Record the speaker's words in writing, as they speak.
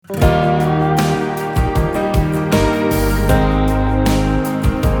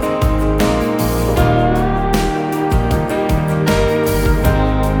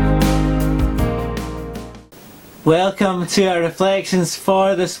Welcome to our reflections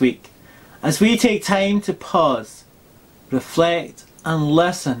for this week, as we take time to pause, reflect and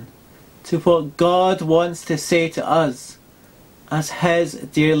listen to what God wants to say to us as His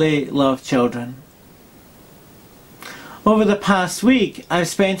dearly loved children. Over the past week, I've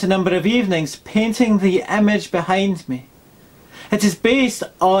spent a number of evenings painting the image behind me. It is based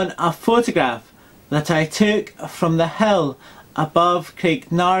on a photograph that I took from the hill above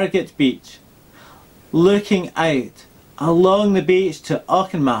Craignarget Beach, looking out along the beach to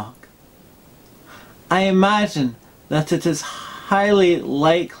Auchenmach. I imagine that it is highly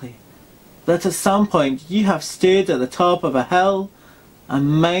likely that at some point you have stood at the top of a hill, a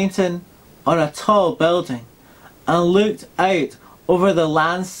mountain or a tall building and looked out over the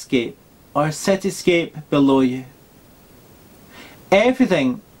landscape or cityscape below you.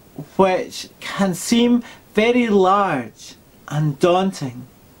 Everything which can seem very large and daunting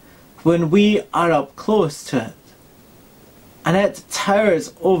when we are up close to it, and it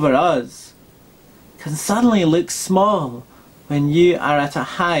towers over us, can suddenly look small when you are at a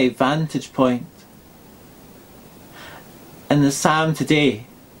high vantage point. In the psalm today,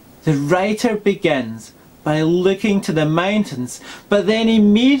 the writer begins by looking to the mountains, but then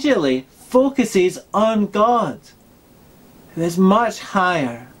immediately focuses on God, who is much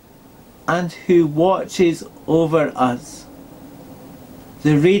higher and who watches over us.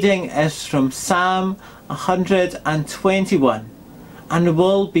 The reading is from Psalm 121 and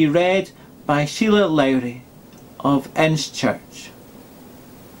will be read by Sheila Lowry of Inch Church.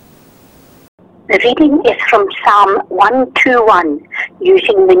 The reading is from Psalm 121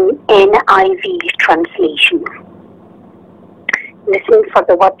 using the NIV translation. Listen for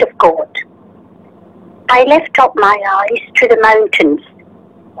the word of God. I lift up my eyes to the mountains.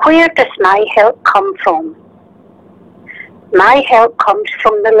 Where does my help come from? My help comes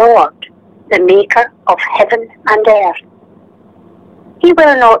from the Lord, the maker of heaven and earth. He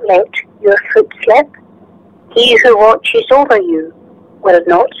will not let your foot slip. He who watches over you will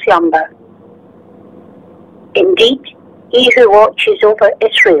not slumber. Indeed, he who watches over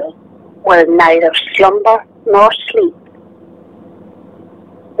Israel will neither slumber nor sleep.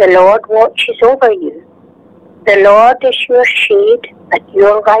 The Lord watches over you. The Lord is your shade at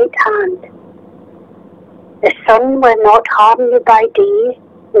your right hand. The sun will not harm you by day,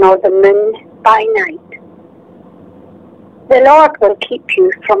 nor the moon by night. The Lord will keep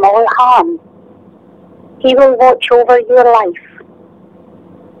you from all harm. He will watch over your life.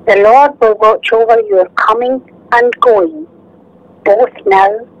 The Lord will watch over your coming and going, both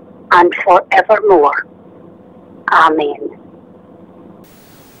now and forevermore. Amen.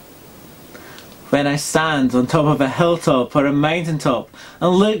 When I stand on top of a hilltop or a mountaintop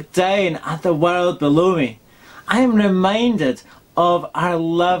and look down at the world below me, I am reminded of our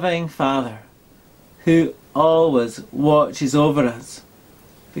loving Father, who always watches over us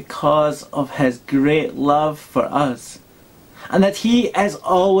because of His great love for us, and that He is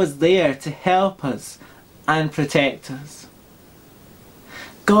always there to help us and protect us.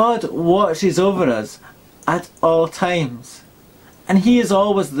 God watches over us at all times, and He is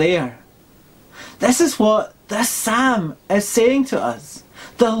always there. This is what this psalm is saying to us.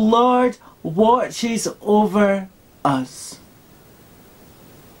 The Lord watches over us.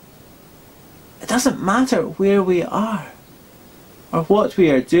 It doesn't matter where we are or what we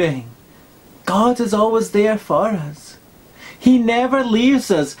are doing. God is always there for us. He never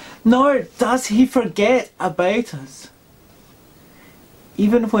leaves us, nor does He forget about us.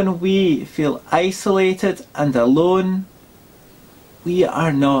 Even when we feel isolated and alone, we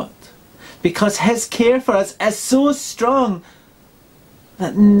are not, because His care for us is so strong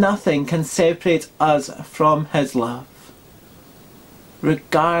that nothing can separate us from His love,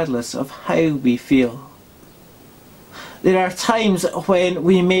 regardless of how we feel. There are times when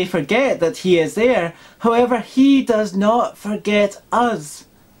we may forget that He is there. However, He does not forget us,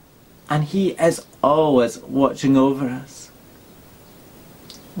 and He is always watching over us.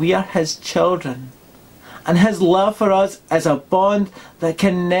 We are His children, and His love for us is a bond that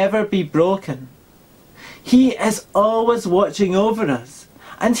can never be broken. He is always watching over us,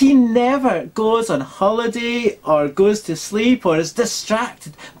 and He never goes on holiday or goes to sleep or is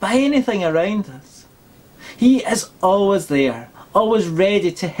distracted by anything around us. He is always there, always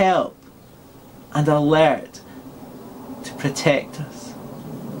ready to help and alert to protect us.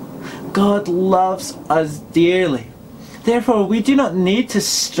 God loves us dearly. Therefore, we do not need to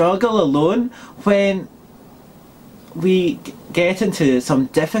struggle alone when we get into some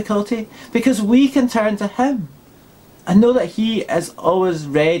difficulty, because we can turn to Him and know that He is always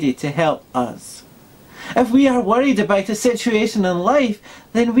ready to help us. If we are worried about a situation in life,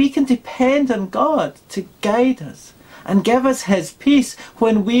 then we can depend on God to guide us and give us His peace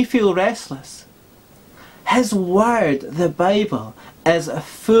when we feel restless. His Word, the Bible, is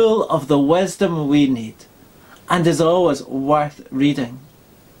full of the wisdom we need and is always worth reading.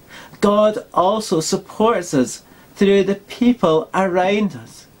 God also supports us through the people around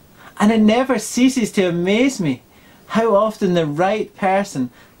us, and it never ceases to amaze me how often the right person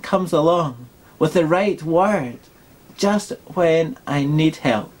comes along with the right word just when I need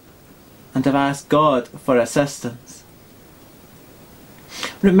help and have asked God for assistance.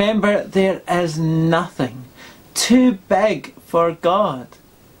 Remember, there is nothing too big for God,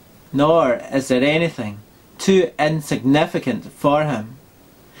 nor is there anything too insignificant for Him.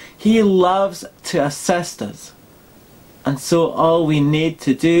 He loves to assist us, and so all we need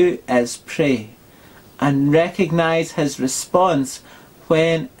to do is pray and recognise His response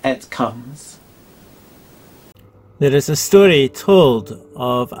when it comes. There is a story told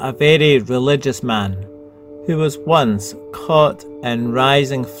of a very religious man who was once caught in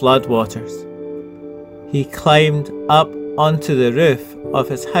rising floodwaters. He climbed up onto the roof of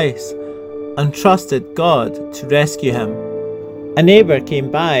his house and trusted God to rescue him. A neighbour came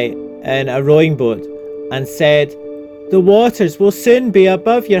by in a rowing boat and said, "The waters will soon be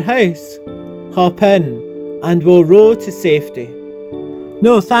above your house. Hop in and we'll row to safety."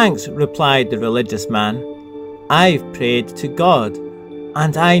 "No thanks," replied the religious man. "I've prayed to God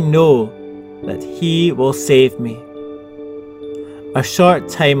and I know that He will save me." A short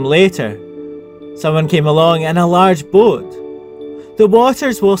time later, someone came along in a large boat. "The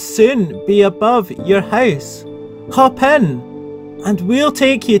waters will soon be above your house. Hop in and we'll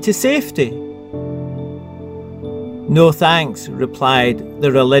take you to safety." "No thanks," replied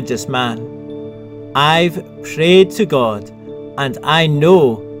the religious man. "I've prayed to God and I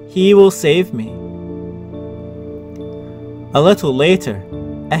know He will save me." A little later,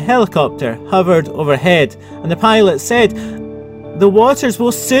 a helicopter hovered overhead and the pilot said, "The waters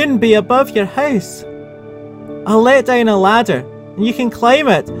will soon be above your house. I'll let down a ladder and you can climb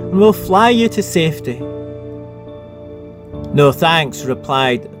it and we'll fly you to safety." "No thanks,"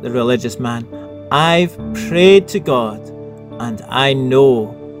 replied the religious man. "I've prayed to God and I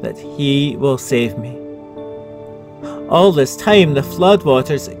know that He will save me." All this time the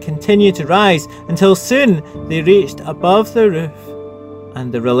floodwaters continued to rise until soon they reached above the roof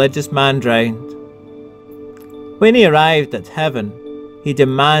and the religious man drowned. When he arrived at heaven, he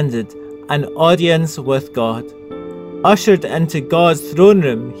demanded an audience with God. Ushered into God's throne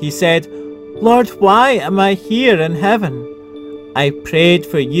room, he said, "Lord, why am I here in heaven? I prayed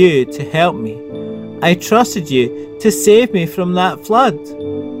for you to help me. I trusted you to save me from that flood."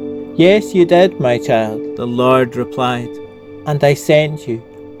 "Yes, you did, my child," the Lord replied, "and I sent you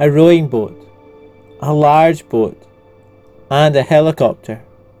a rowing boat, a large boat, and a helicopter,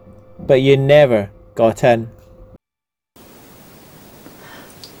 but you never got in."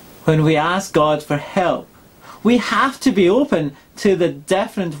 When we ask God for help, we have to be open to the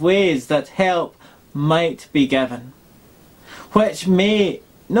different ways that help might be given, which may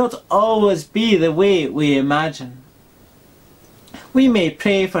not always be the way we imagine. We may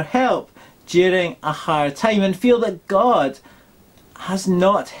pray for help during a hard time and feel that God has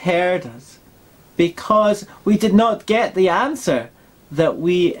not heard us because we did not get the answer that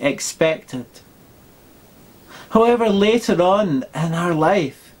we expected. However, later on in our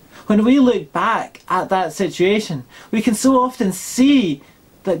life, when we look back at that situation, we can so often see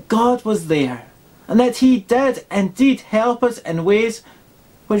that God was there and that He did indeed help us in ways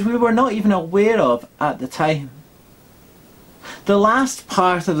which we were not even aware of at the time. The last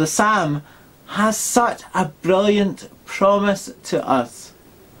part of the psalm has such a brilliant promise to us.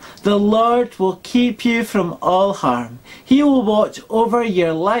 The Lord will keep you from all harm. He will watch over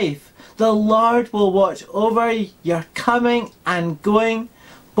your life. The Lord will watch over your coming and going,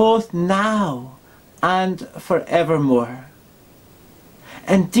 both now and forevermore.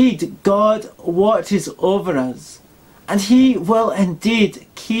 Indeed, God watches over us, and He will indeed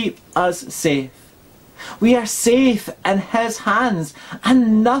keep us safe. We are safe in His hands,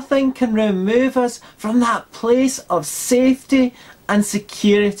 and nothing can remove us from that place of safety and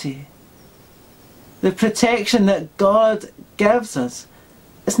security. The protection that God gives us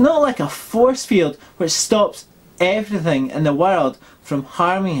is not like a force field which stops everything in the world from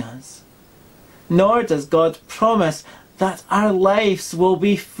harming us. Nor does God promise that our lives will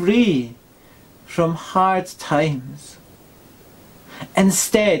be free from hard times.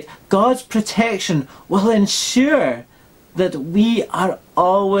 Instead, God's protection will ensure that we are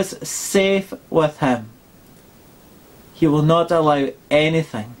always safe with Him. He will not allow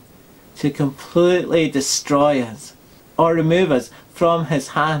anything to completely destroy us or remove us from his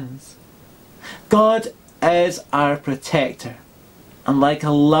hands. God is our protector, and like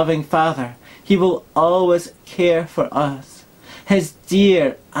a loving father, he will always care for us, his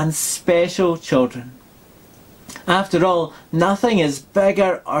dear and special children. After all, nothing is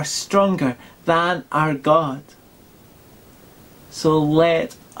bigger or stronger than our God. So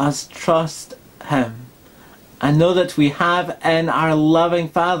let us trust him and know that we have in our loving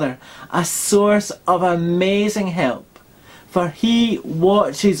Father a source of amazing help, for he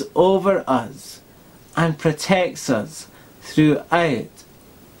watches over us and protects us throughout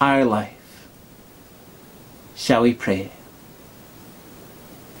our life. Shall we pray?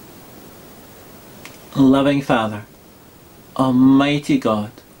 Loving Father, Almighty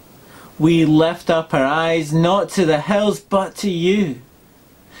God, we lift up our eyes not to the hills but to you,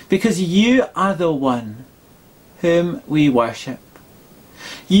 because you are the one whom we worship.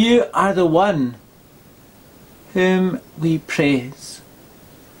 You are the one whom we praise.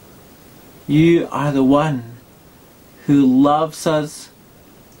 You are the one who loves us,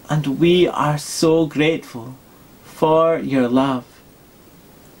 and we are so grateful for your love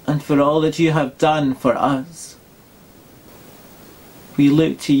and for all that you have done for us. We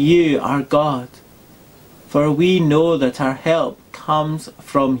look to you, our God, for we know that our help comes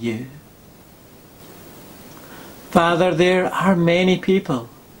from you. Father, there are many people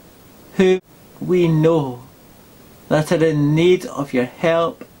who we know that are in need of your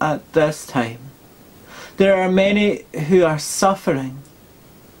help at this time. There are many who are suffering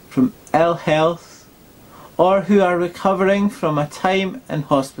from ill health or who are recovering from a time in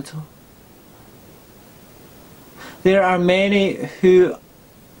hospital. There are many who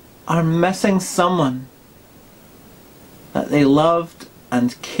are missing someone that they loved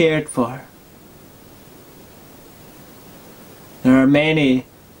and cared for. There are many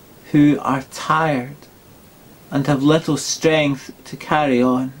who are tired and have little strength to carry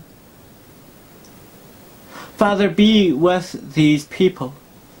on. Father, be with these people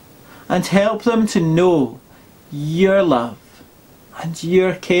and help them to know your love and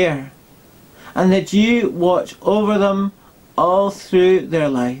your care, and that you watch over them all through their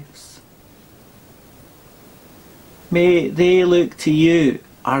lives. May they look to you,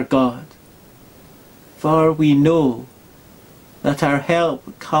 our God, for we know that our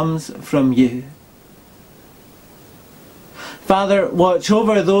help comes from you. Father, watch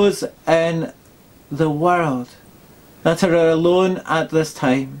over those in the world that are alone at this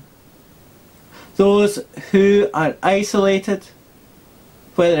time. Those who are isolated,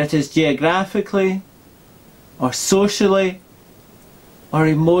 whether it is geographically or socially or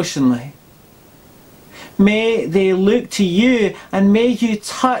emotionally. May they look to you and may you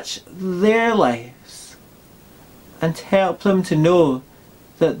touch their lives and help them to know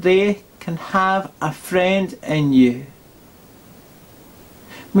that they can have a friend in you.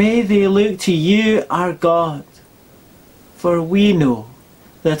 May they look to you, our God, for we know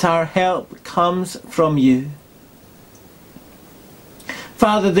that our help comes from you.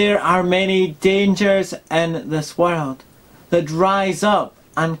 Father, there are many dangers in this world that rise up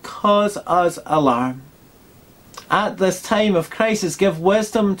and cause us alarm. At this time of crisis, give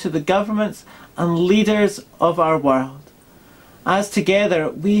wisdom to the governments and leaders of our world, as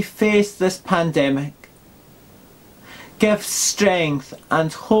together we face this pandemic. Give strength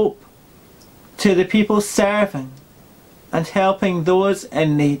and hope to the people serving and helping those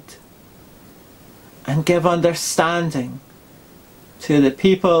in need, and give understanding to the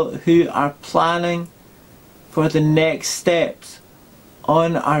people who are planning for the next steps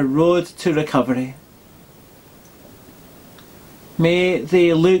on our road to recovery. May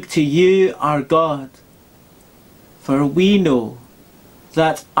they look to you, our God, for we know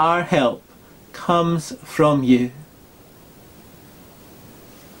that our help comes from you.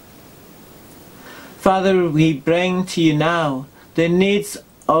 Father, we bring to you now the needs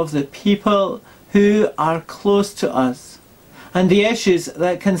of the people who are close to us and the issues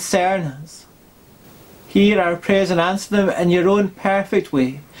that concern us. Hear our prayers and answer them in your own perfect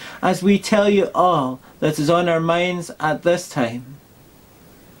way as we tell you all that is on our minds at this time.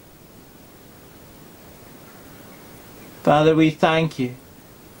 Father, we thank you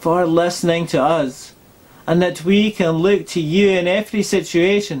for listening to us and that we can look to you in every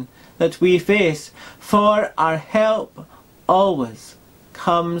situation that we face, for our help always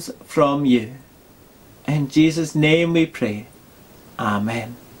comes from you. In Jesus' name we pray.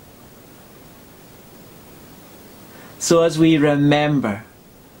 Amen. So as we remember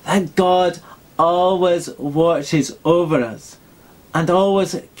that God always watches over us and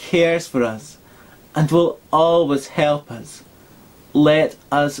always cares for us and will always help us, let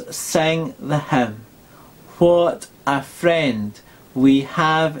us sing the hymn, What a Friend We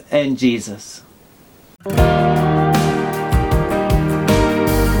Have in Jesus.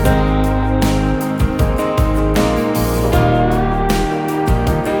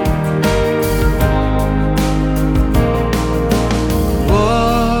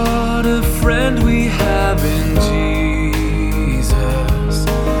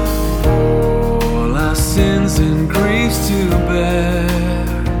 And griefs to bear.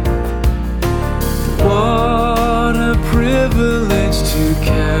 What a privilege to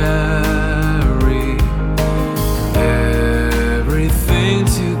carry everything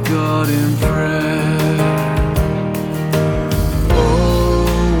to God in prayer.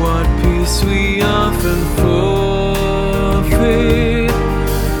 Oh, what peace we often forfeit.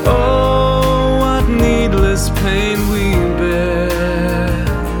 Oh, what needless pain we bear.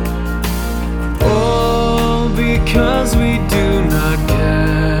 Because we do not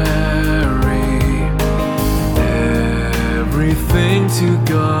carry everything to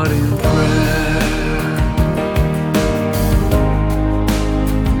God in prayer.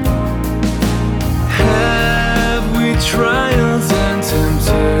 Have we trials and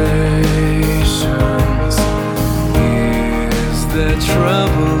temptations? Is there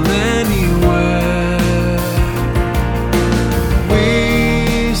trouble anywhere?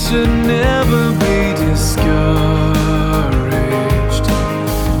 We should never be discouraged.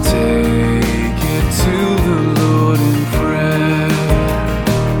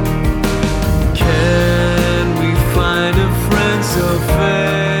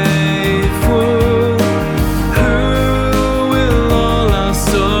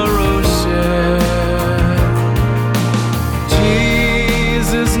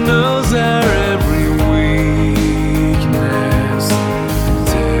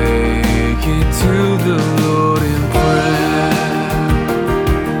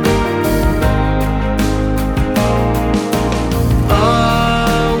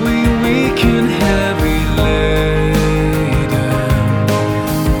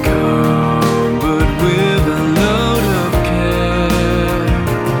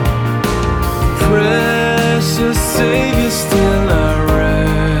 Savior, still our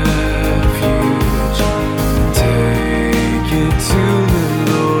refuge. Take it to the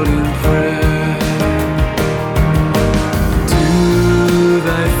Lord in prayer. Do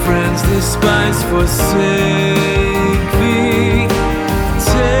thy friends despise, forsake thee?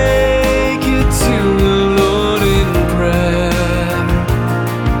 Take it to the Lord in prayer.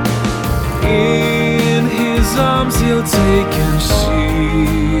 In his arms he'll take and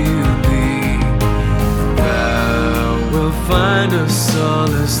shield thee. Find a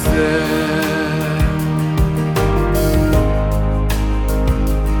solace there.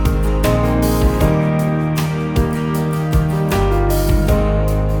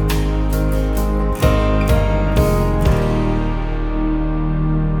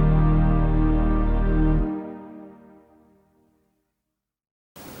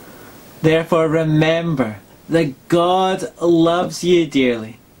 Therefore remember that God loves you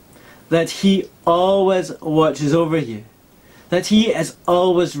dearly, that He always watches over you, that He is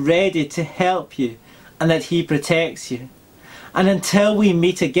always ready to help you, and that He protects you. And until we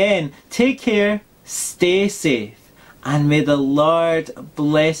meet again, take care, stay safe, and may the Lord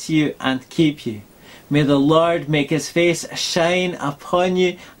bless you and keep you. May the Lord make His face shine upon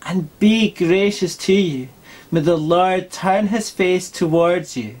you and be gracious to you. May the Lord turn His face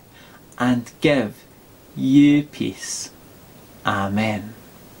towards you and give you peace. Amen.